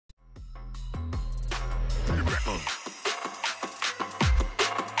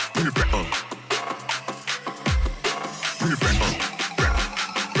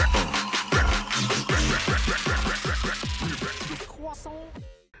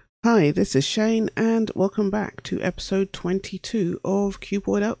Hi, this is Chaynne, and welcome back to episode 22 of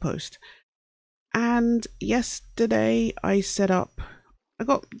Cuboid Outpost. And yesterday I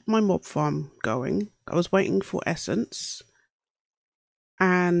got my mob farm going. I was waiting for essence.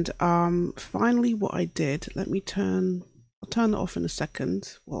 And finally what I did, I'll turn it off in a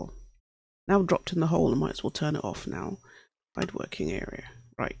second. Well, now dropped in the hole, I might as well turn it off now. Hide working area.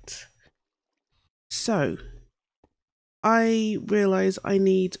 Right. So, I realize I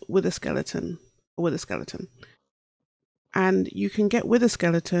need a skeleton. And you can get wither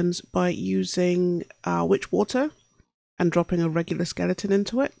skeletons by using witch water and dropping a regular skeleton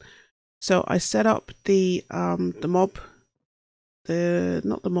into it. So I set up the mob,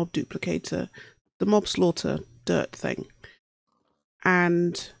 not the mob duplicator, the mob slaughter dirt thing,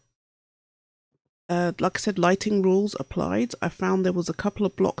 and like I said, lighting rules applied. I found there was a couple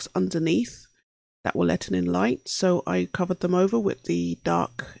of blocks underneath that were letting in light, so I covered them over with the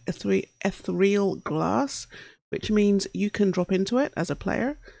dark ethereal glass, which means you can drop into it as a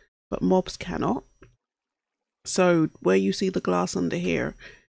player, but mobs cannot. So where you see the glass under here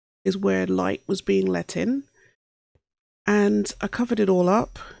is where light was being let in, and I covered it all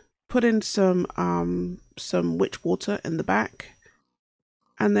up, put in some witch water in the back,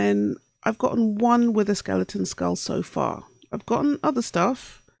 and then I've gotten one with a skeleton skull so far. I've gotten other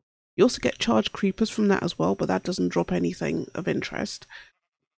stuff. You also get charged creepers from that as well, but that doesn't drop anything of interest.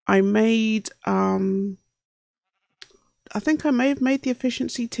 I think I may have made the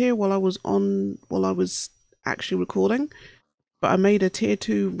efficiency tier while I was actually recording, but I made a tier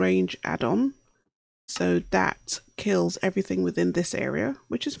 2 range add-on, so that kills everything within this area,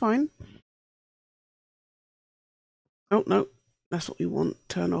 which is fine. Oh no, that's what we want.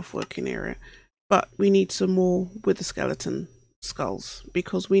 Turn off working area. But we need some more wither skeleton skulls,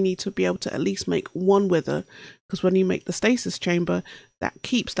 because we need to be able to at least make one wither, because when you make the stasis chamber, that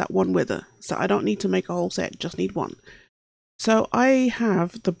keeps that one wither. So I don't need to make a whole set, just need one. So I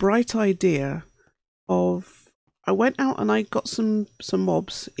have the bright idea of, I went out and I got some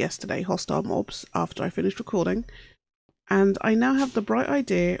mobs yesterday, hostile mobs, after I finished recording, and I now have the bright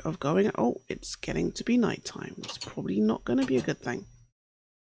idea of going, oh, it's getting to be nighttime. It's probably not going to be a good thing.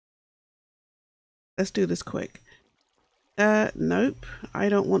 Let's do this quick. Nope, I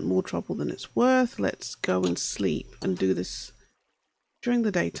don't want more trouble than it's worth. Let's go and sleep and do this during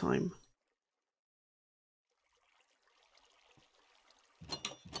the daytime.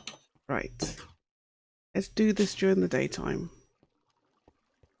 Right. Let's do this during the daytime.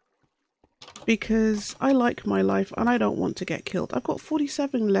 Because I like my life and I don't want to get killed. I've got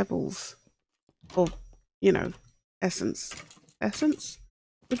 47 levels of, essence. Essence?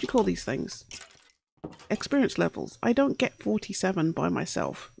 What do you call these things? Experience levels. I don't get 47 by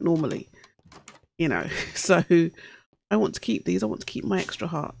myself normally. So I want to keep these. I want to keep my extra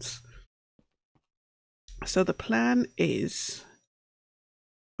hearts. So the plan is,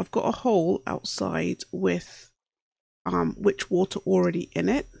 I've got a hole outside with witch water already in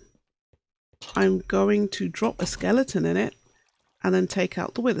it. I'm going to drop a skeleton in it and then take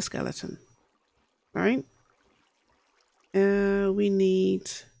out the wither skeleton. Right? We need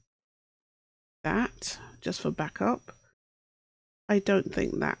that just for backup. I don't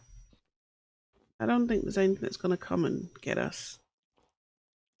think there's anything that's going to come and get us.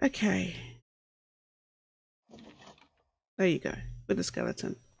 Okay. There you go. With the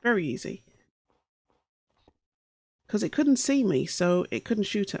skeleton. Very easy. Because it couldn't see me, so it couldn't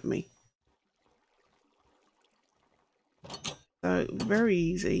shoot at me. So, very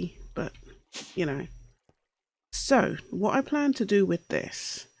easy, but, So, what I plan to do with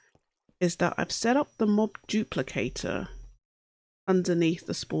this is that I've set up the mob duplicator underneath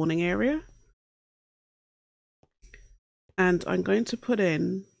the spawning area. And I'm going to put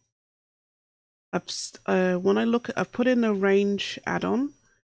in, I've put in a range add-on.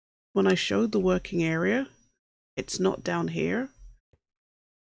 When I showed the working area, it's not down here.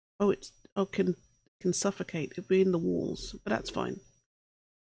 Oh, can suffocate. It'll be in the walls, but that's fine.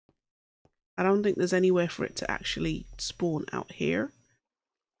 I don't think there's anywhere for it to actually spawn out here.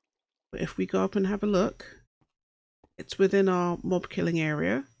 But if we go up and have a look, it's within our mob killing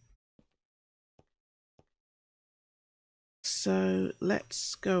area. So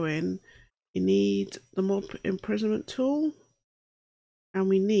let's go in. You need the mob imprisonment tool, and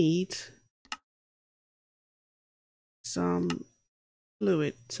we need some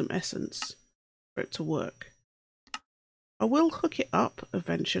fluid, some essence for it to work. I will hook it up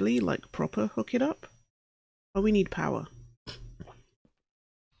eventually, like proper hook it up. Oh, we need power.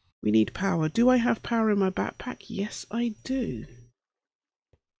 We need power. Do I have power in my backpack? Yes, I do.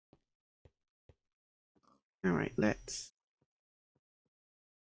 Alright, let's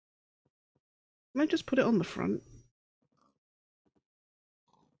Can I just put it on the front?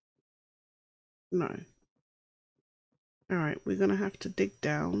 No. Alright, we're going to have to dig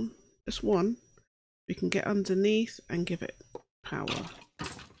down. Just one. We can get underneath and give it power.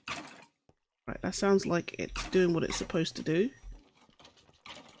 Right, that sounds like it's doing what it's supposed to do.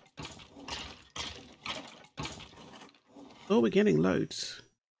 Oh, we're getting loads.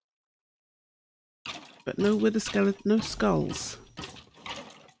 But no wither skeleton, no skulls.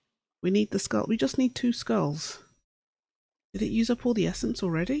 We need the skull. We just need 2 skulls. Did it use up all the essence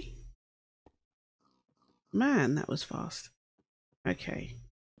already? Man, that was fast. Okay.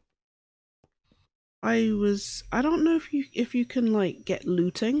 I don't know if you can like get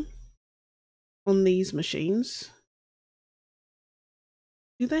looting on these machines.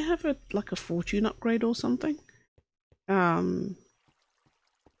 Do they have like a fortune upgrade or something? There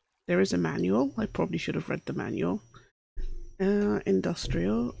is a manual. I probably should have read the manual.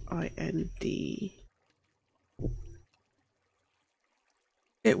 Industrial, IND.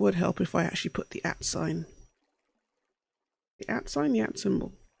 It would help if I actually put the @ sign. The @ sign, the @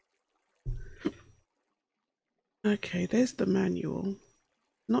 symbol. Okay, there's the manual.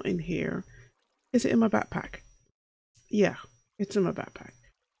 Not in here. Is it in my backpack? Yeah, it's in my backpack.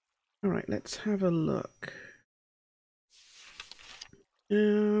 Alright, let's have a look.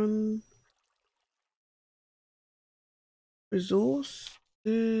 Resource.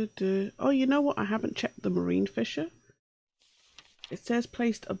 Oh, you know what? I haven't checked the marine fisher. It says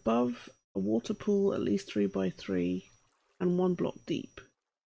placed above a water pool at least 3 by 3 and 1 block deep.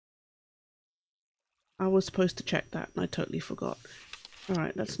 I was supposed to check that and I totally forgot.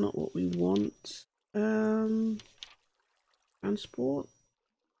 Alright, that's not what we want. Transport.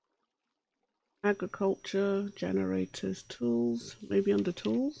 Agriculture, generators, tools. Maybe under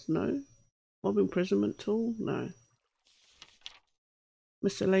tools? No. Mob imprisonment tool? No.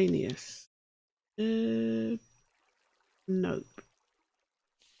 Miscellaneous. Nope.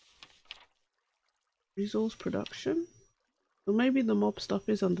 Resource production? Well, maybe the mob stuff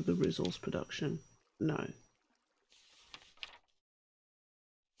is under the resource production. No.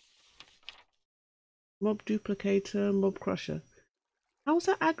 Mob duplicator, mob crusher. How's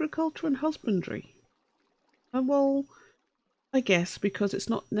that agriculture and husbandry? Well, I guess because it's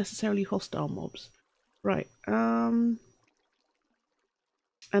not necessarily hostile mobs. Right.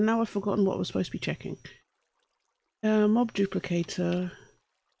 And now I've forgotten what I was supposed to be checking. Mob duplicator.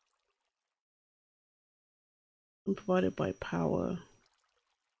 And provided by power.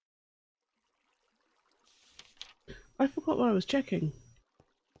 I forgot what I was checking.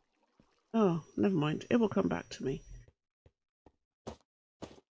 Oh, never mind. It will come back to me.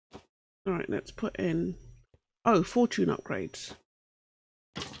 Alright, let's put in... Oh, fortune upgrades.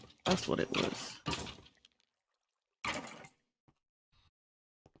 That's what it was.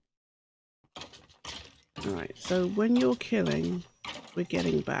 Alright, so when you're killing, we're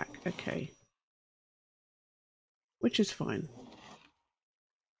getting back. Okay. Which is fine.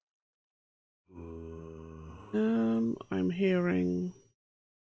 I'm hearing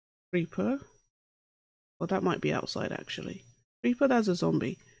Reaper. Well, that might be outside actually. Reaper, that's a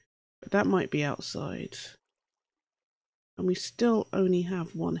zombie. But that might be outside. And we still only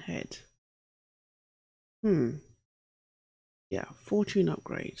have 1 head. Yeah, fortune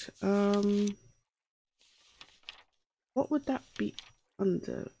upgrade. What would that be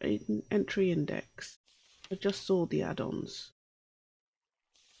under? An entry index. I just saw the add-ons.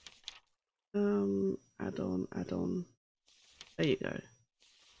 Add-on. There you go.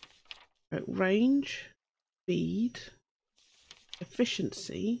 Range, speed,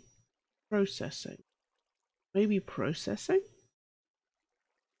 efficiency, processing. Maybe processing?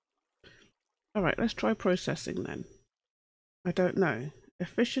 Alright, let's try processing then. I don't know.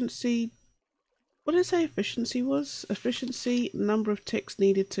 Efficiency. What did it say efficiency was? Efficiency, number of ticks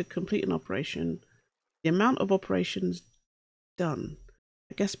needed to complete an operation. The amount of operations done.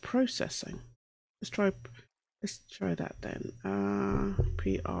 I guess processing. Let's try that then.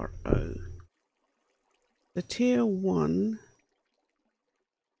 PRO. The tier 1.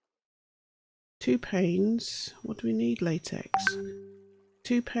 2 panes. What do we need? Latex.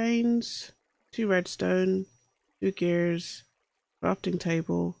 2 panes. 2 redstone. 2 gears. Crafting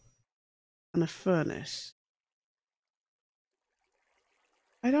table. And a furnace.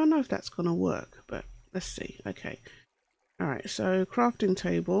 I don't know if that's gonna work, but let's see. Okay. Alright, so crafting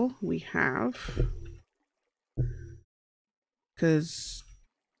table we have, because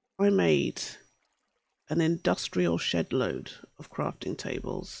I made an industrial shed load of crafting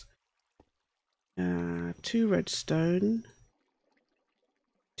tables. 2 redstone,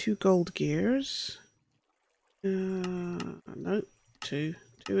 2 gold gears, no, 2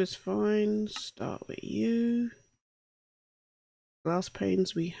 2 is fine. Start with you. Glass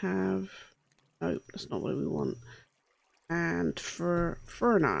panes we have. Nope, that's not what we want. And for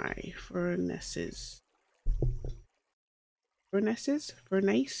furnaces. Furnace?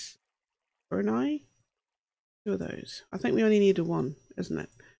 Furnace? Furnace? 2 of those. I think we only needed 1, isn't it?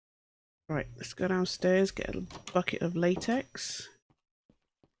 Right, let's go downstairs, get a bucket of latex.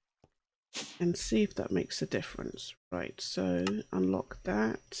 And see if that makes a difference. Right, so unlock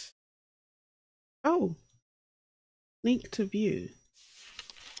that. Oh! Sneak to view.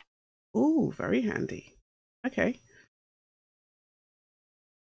 Oh, very handy. Okay.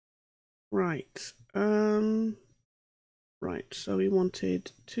 Right. Right, so we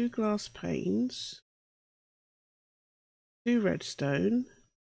wanted 2 glass panes, 2 redstone,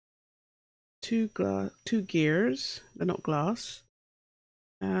 2 gears, they're not glass.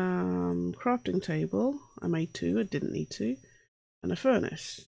 Crafting table, I made 2, I didn't need to, and a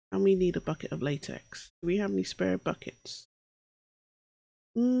furnace. And we need a bucket of latex. Do we have any spare buckets?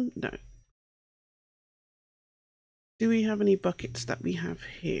 No. Do we have any buckets that we have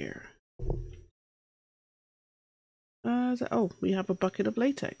here? Oh, we have a bucket of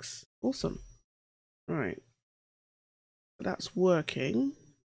latex. Awesome. Alright. That's working.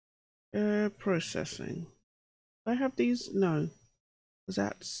 Processing. Do I have these? No. Because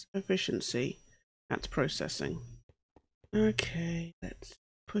that's efficiency. That's processing. Okay, let's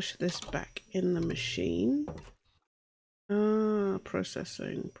push this back in the machine.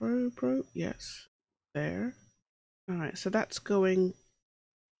 Processing. Yes. There. Alright, so that's going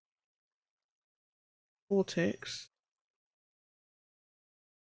 4 ticks.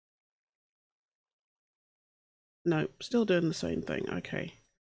 Nope, still doing the same thing. Okay.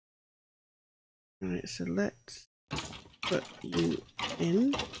 Alright, so let's put you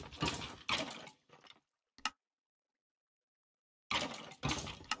in.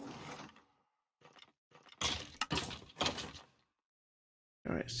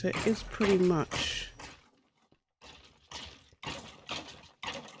 Alright, so it is pretty much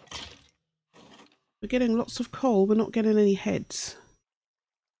we're getting lots of coal, we're not getting any heads.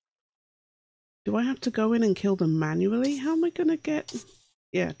 Do I have to go in and kill them manually? How am I gonna get...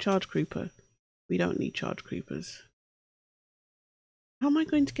 Yeah, charge creeper. We don't need charge creepers. How am I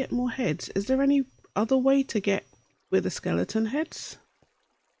going to get more heads? Is there any other way to get with the skeleton heads?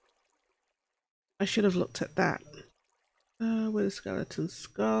 I should have looked at that. With a skeleton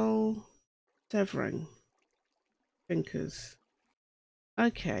skull. Severing. Thinkers.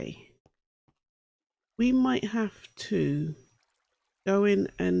 Okay. We might have to go in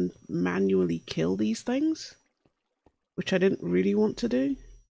and manually kill these things, which I didn't really want to do.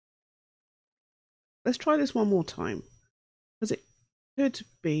 Let's try this one more time, because it could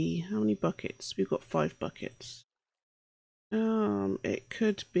be, how many buckets? We've got 5 buckets. It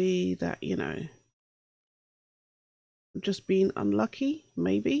could be that, you know, I'm just being unlucky,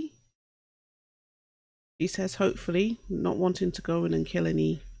 maybe. He says hopefully, not wanting to go in and kill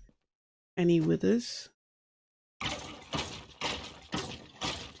any withers.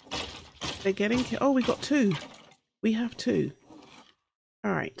 They're getting killed. Oh, we got 2. We have 2.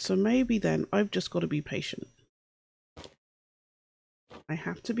 Alright, so maybe then I've just got to be patient. I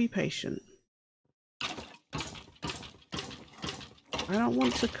have to be patient. I don't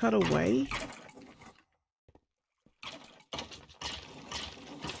want to cut away.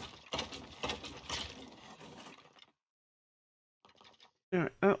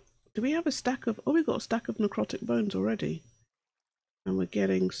 Alright, oh, do we have a stack of... Oh, we've got a stack of necrotic bones already. And we're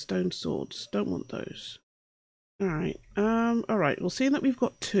getting stone swords. Don't want those. Alright, alright, well, seeing that we've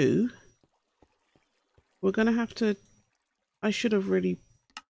got 2, we're gonna have to... I should have really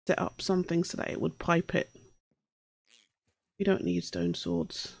set up something so that it would pipe it. We don't need stone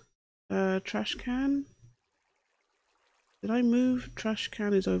swords. Trash can? Did I move? Trash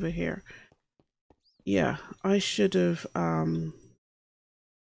can is over here. Yeah, I should have,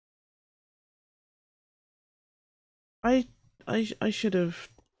 I should have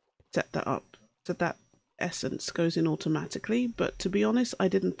set that up so that essence goes in automatically, but to be honest, I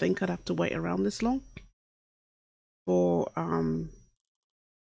didn't think I'd have to wait around this long for, where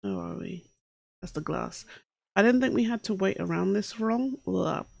are we? That's the glass. I didn't think we had to wait around this long.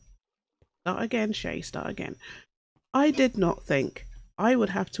 Ugh. Start again, Shay, start again. I did not think I would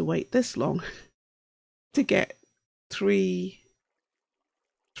have to wait this long to get three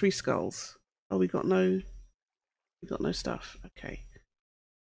skulls. Oh, we got no stuff. Okay.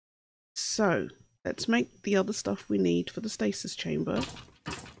 So, let's make the other stuff we need for the stasis chamber.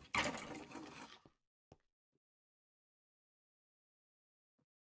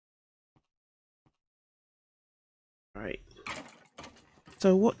 Right.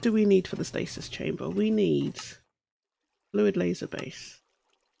 So what do we need for the stasis chamber? We need fluid laser base.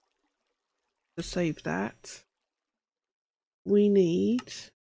 To save that, we need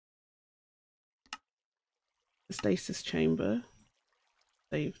the stasis chamber.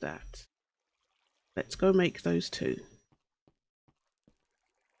 Save that. Let's go make those two.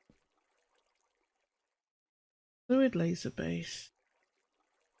 Fluid laser base.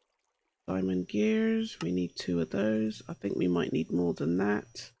 Diamond gears, we need 2 of those. I think we might need more than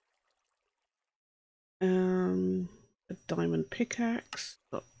that. A diamond pickaxe,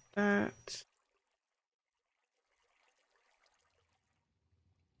 got that.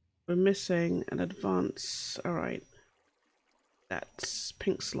 We're missing an advance. Alright. That's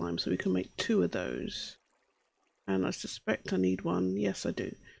pink slime, so we can make 2 of those. And I suspect I need 1. Yes, I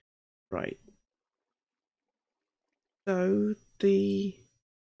do. Right. So the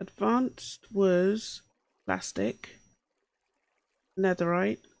advanced was plastic,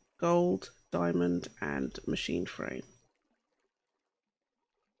 netherite, gold, diamond, and machine frame.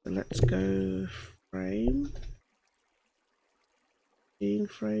 So let's go frame. Machine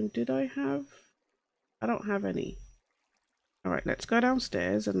frame, did I have? I don't have any. Alright, let's go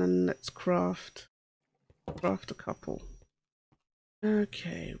downstairs and then let's craft a couple.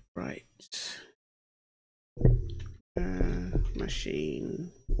 Okay, right. Machine.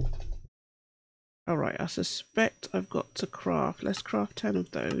 Alright, I suspect I've got to craft. Let's craft 10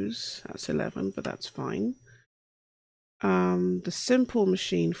 of those. That's 11, but that's fine. The simple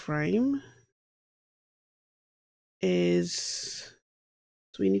machine frame is...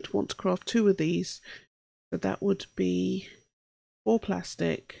 So we need to want to craft 2 of these. So that would be 4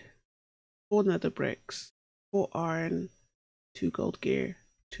 plastic, 4 nether bricks, 4 iron, 2 gold gear,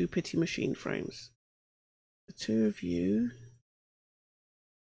 2 pity machine frames. The 2 of you.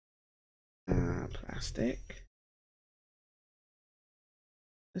 Plastic.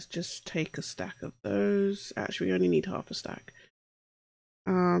 Let's just take a stack of those. Actually, we only need half a stack.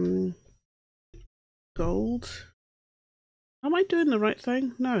 Gold. Am I doing the right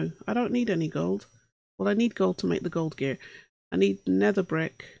thing? No, I don't need any gold. Well, I need gold to make the gold gear. I need nether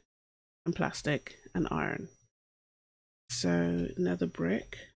brick and plastic and iron. So nether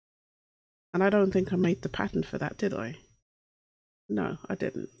brick. And I don't think I made the pattern for that, did I? No, I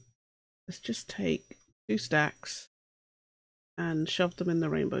didn't. Let's just take 2 stacks and shove them in the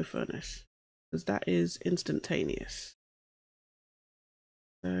rainbow furnace, because that is instantaneous.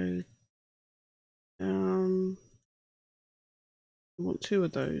 So we want 2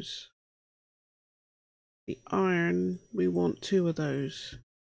 of those. The iron, we want 2 of those.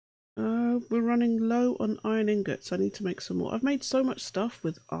 We're running low on iron ingots. I need to make some more. I've made so much stuff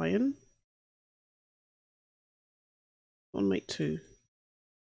with iron. I'll make 2.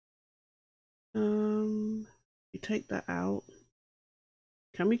 We take that out.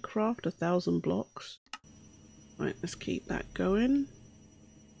 Can we craft 1,000 blocks? Right, let's keep that going.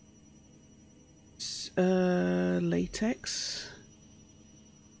 Latex.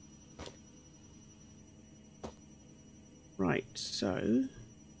 Right, so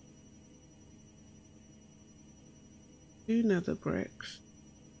 2 nether bricks,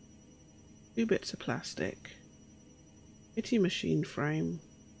 2 bits of plastic, pity machine frame.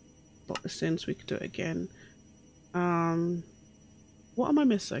 Lock this in so we can do it again. What am I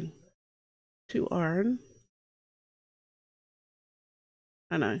missing? 2 iron.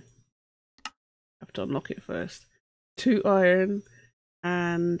 I know. I have to unlock it first. 2 iron,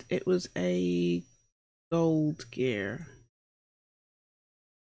 and it was a gold gear.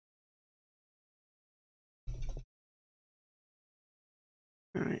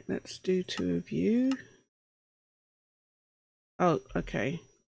 Alright, let's do 2 of you. Oh, okay.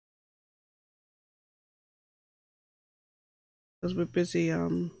 Because we're busy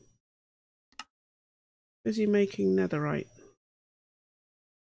making netherite.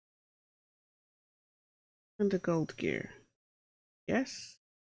 And a gold gear. Yes?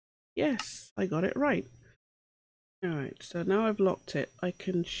 Yes, I got it right. Alright, so now I've locked it, I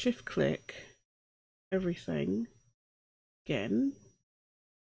can shift click everything again.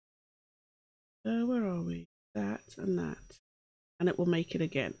 Where are we? That and that. And it will make it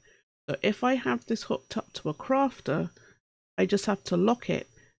again. So if I have this hooked up to a crafter, I just have to lock it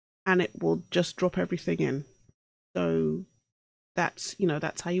and it will just drop everything in. So that's, you know,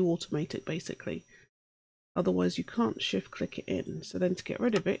 that's how you automate it basically. Otherwise you can't shift click it in. So then to get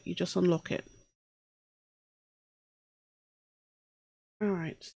rid of it, you just unlock it.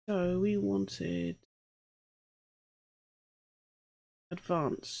 Alright, so we wanted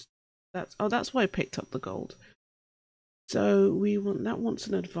advanced. That's why I picked up the gold. So we want, that wants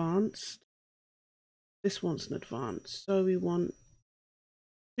an advanced. This wants an advanced. So we want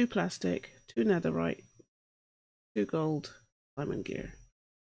 2 plastic, 2 netherite, 2 gold, diamond gear.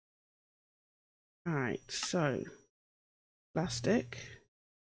 Alright, so plastic,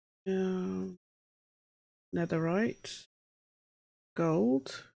 netherite,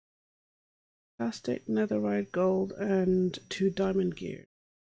 gold, plastic, netherite, gold, and 2 diamond gear.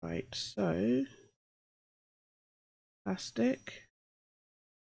 Right, so plastic,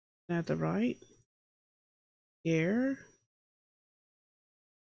 netherite, gear,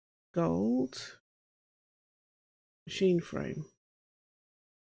 gold, machine frame.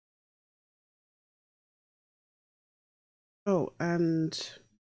 Oh, and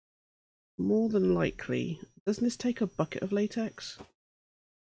more than likely, doesn't this take a bucket of latex?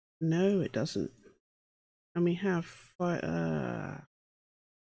 No, it doesn't. And we have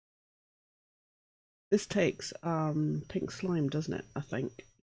this takes pink slime, doesn't it? I think.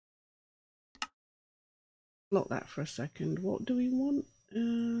 Block that for a second. What do we want?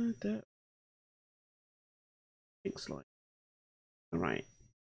 The pink slime. All right.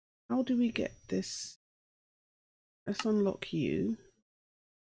 How do we get this? Let's unlock you.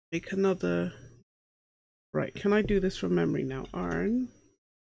 Make another. Right. Can I do this from memory now? Iron.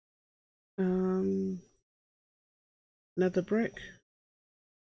 Nether brick.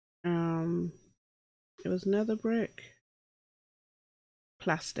 It was nether brick.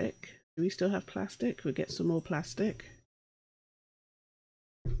 Plastic. Do we still have plastic? We'll get some more plastic.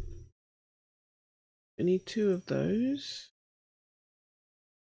 We need 2 of those.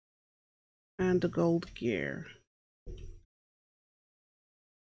 And a gold gear.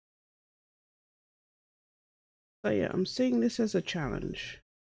 So yeah, I'm seeing this as a challenge.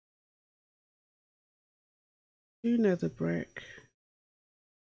 2 nether brick.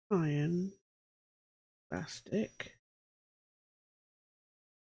 Iron. Plastic.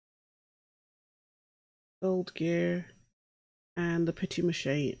 Gold gear. And the pity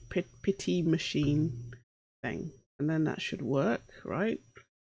machine thing. And then that should work, right?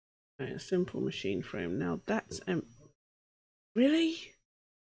 Right, a simple machine frame. Now that's really?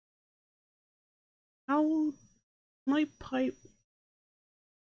 How my pipe?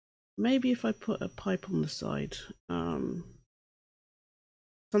 Maybe if I put a pipe on the side. I'm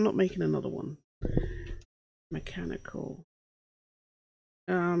not making another one. Mechanical.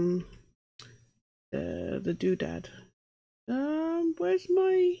 The doodad. Where's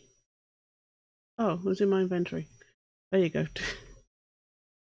my? Oh, it was in my inventory. There you go.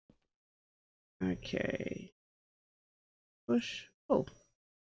 Okay. Push. Oh.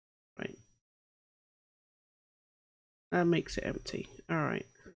 Right. That makes it empty. Alright.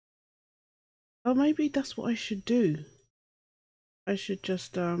 Oh, maybe that's what I should do. I should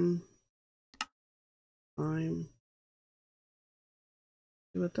just, two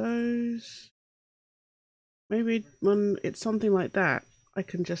of those. Maybe when it's something like that, I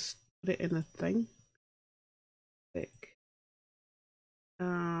can just put it in a thing. Thick.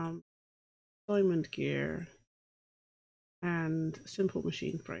 Diamond gear. And simple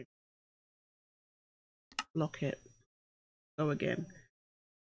machine frame. Lock it. Go again.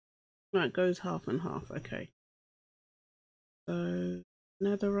 Right, it goes half and half. Okay. So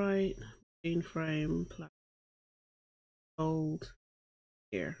netherite, machine frame, gold,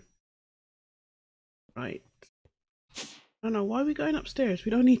 here. Right. Oh no, why are we going upstairs?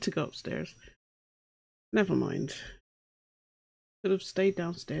 We don't need to go upstairs. Never mind. Could have stayed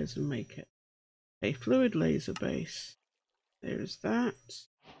downstairs and make it. A fluid laser base. There's that.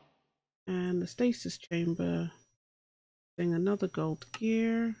 And the stasis chamber. Thing another gold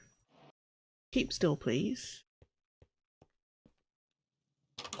gear. Keep still, please.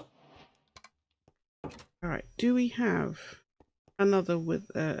 Alright, do we have another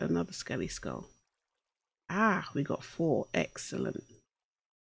with another skelly skull? Ah, we got 4. Excellent.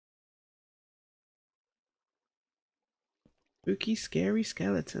 Spooky, scary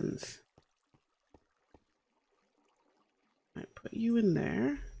skeletons. Right, put you in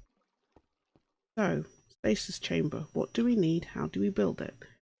there. So, stasis chamber. What do we need? How do we build it?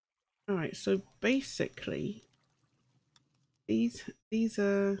 Alright, so basically, these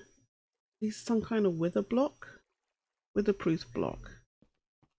are some kind of wither block, witherproof block.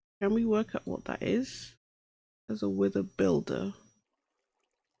 Can we work out what that is? As a wither builder.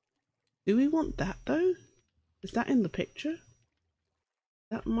 Do we want that though? Is that in the picture?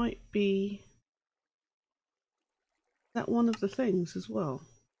 That might be that one of the things as well.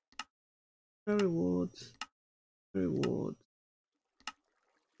 No rewards. No rewards.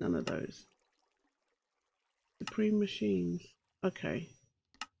 None of those. Supreme machines. Okay.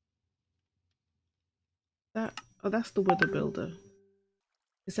 That, oh, that's the wither builder.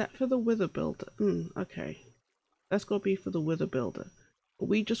 Is that for the wither builder? Okay. That's got to be for the wither builder. But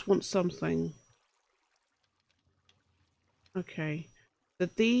we just want something. Okay. So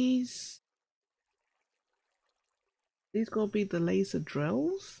these gonna be the laser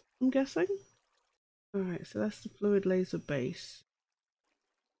drills, I'm guessing? Alright, so that's the fluid laser base.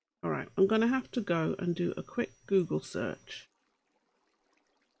 Alright, I'm gonna have to go and do a quick Google search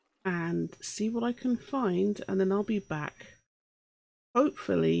and see what I can find, and then I'll be back,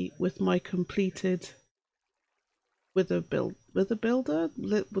 hopefully with my completed with the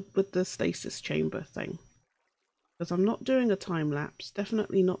stasis chamber thing, because I'm not doing a time lapse,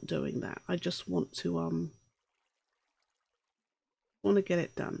 definitely not doing that. I just want to get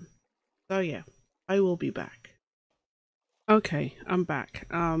it done. So yeah, I will be back. Okay, I'm back.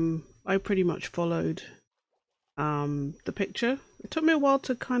 I pretty much followed the picture. It took me a while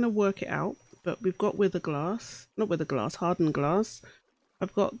to kind of work it out, but we've got hardened glass.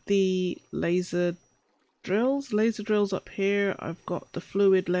 I've got the laser drills up here. I've got the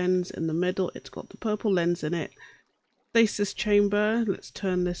fluid lens in the middle. It's got the purple lens in it. Stasis chamber. Let's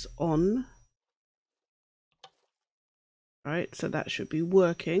turn this on. Right, so that should be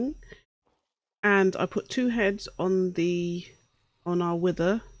working. And I put 2 heads on our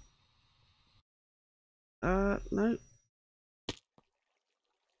wither. No.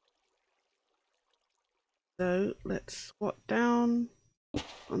 So let's squat down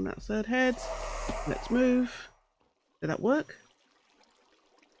on that 3rd head. Let's move. Did that work?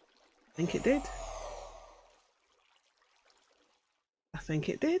 I think it did. I think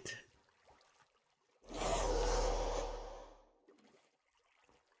it did.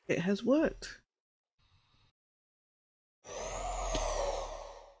 It has worked.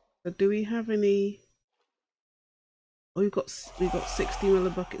 So do we have any? Oh, we've got 60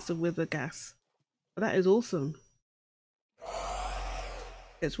 millibuckets of wither gas. Oh, that is awesome.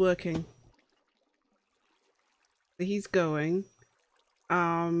 It's working. So he's going.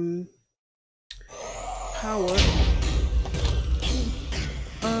 Power.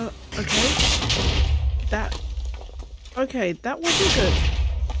 Okay, that wasn't good.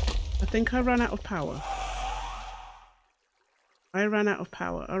 I think I ran out of power.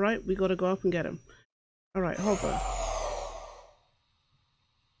 Alright, we gotta go up and get him. Alright, hover.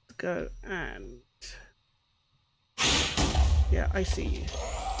 Let's go and... Yeah, I see you.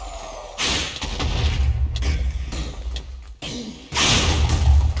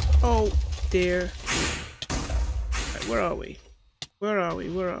 Oh dear. Right, where are we?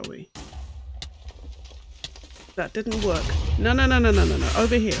 That didn't work. No.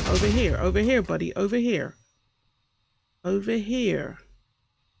 Over here, buddy. Over here.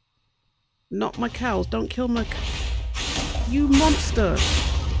 Not my cows. Don't kill my You monster.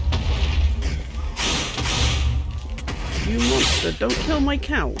 Don't kill my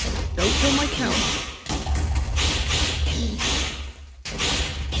cows.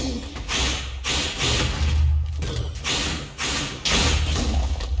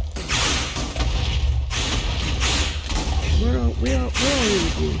 Where are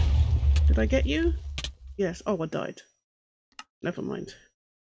you? Did I get you? Yes. Oh, I died. Never mind.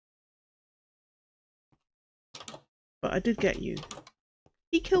 But I did get you.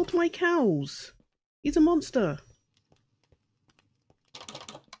 He killed my cows. He's a monster.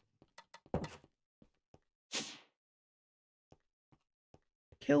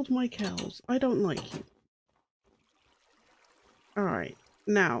 Killed my cows. I don't like you. Alright,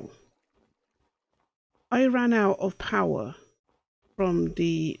 now. I ran out of power from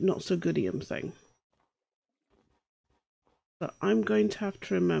the not-so-goodium thing. So I'm going to have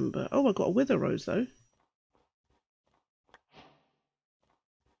to remember... Oh, I got a wither rose, though.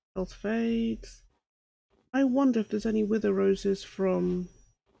 Health fades. I wonder if there's any wither roses from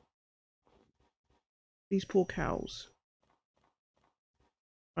these poor cows.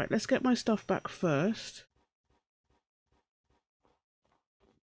 Right, let's get my stuff back first.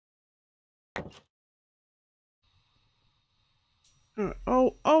 Right.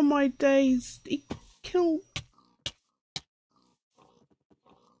 Oh my days! He killed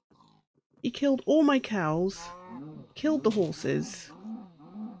all my cows. Killed the horses.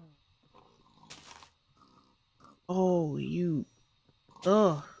 Oh, you...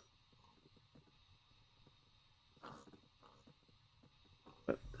 Ugh.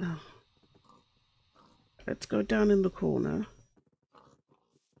 But, let's go down in the corner.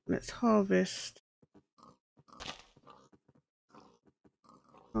 Let's harvest.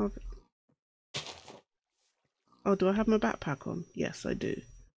 Oh, do I have my backpack on? Yes, I do.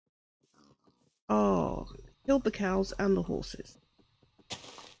 Oh, killed the cows and the horses.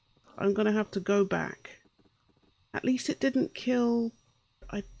 I'm gonna have to go back. At least it didn't kill...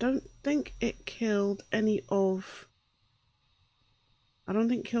 I don't think it killed any of I don't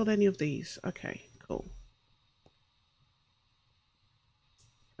think killed any of these. Okay, cool.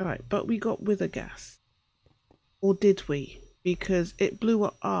 Alright, but we got wither gas. Or did we? Because it blew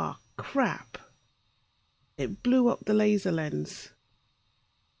up. Ah, crap. It blew up the laser lens.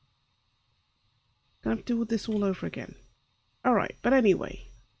 Gonna have to do this all over again. Alright, but anyway,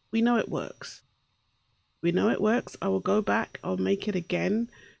 we know it works. We know it works. I will go back. I'll make it again.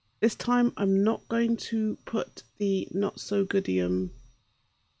 This time I'm not going to put the not so goodium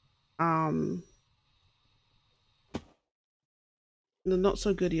the not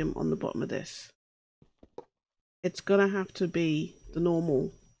so goodium on the bottom of this. It's gonna have to be the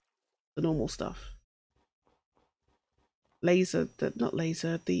normal stuff. Laser, not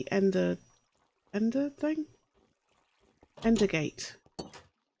laser, the ender thing? Ender gate.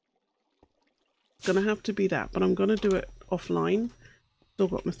 It's gonna have to be that, but I'm gonna do it offline. Still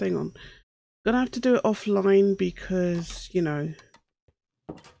got my thing on. Gonna have to do it offline because, you know,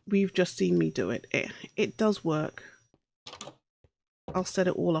 we've just seen me do it. It does work. I'll set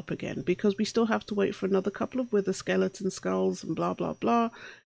it all up again because we still have to wait for another couple of wither skeleton skulls and blah blah blah,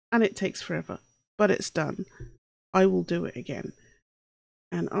 and it takes forever, but it's done. I will do it again,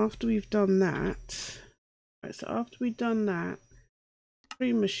 and after we've done that, right, so after we've done that,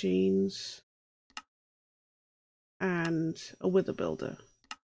 3 machines and a wither builder.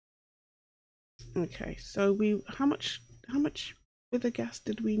 Okay, so how much wither gas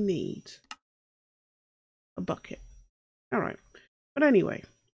did we need? A bucket. All right. But anyway,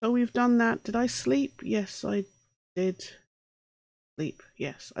 so we've done that. Did I sleep? Yes, I did. Sleep.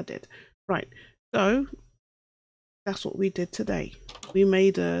 Yes, I did. Right. So that's what we did today. We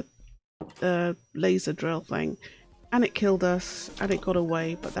made a laser drill thing, and it killed us, and it got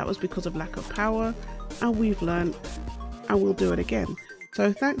away. But that was because of lack of power, and we've learned, and we'll do it again.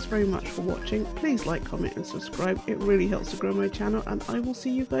 So thanks very much for watching. Please like, comment, and subscribe. It really helps to grow my channel, and I will see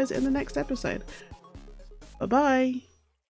you guys in the next episode. Bye bye.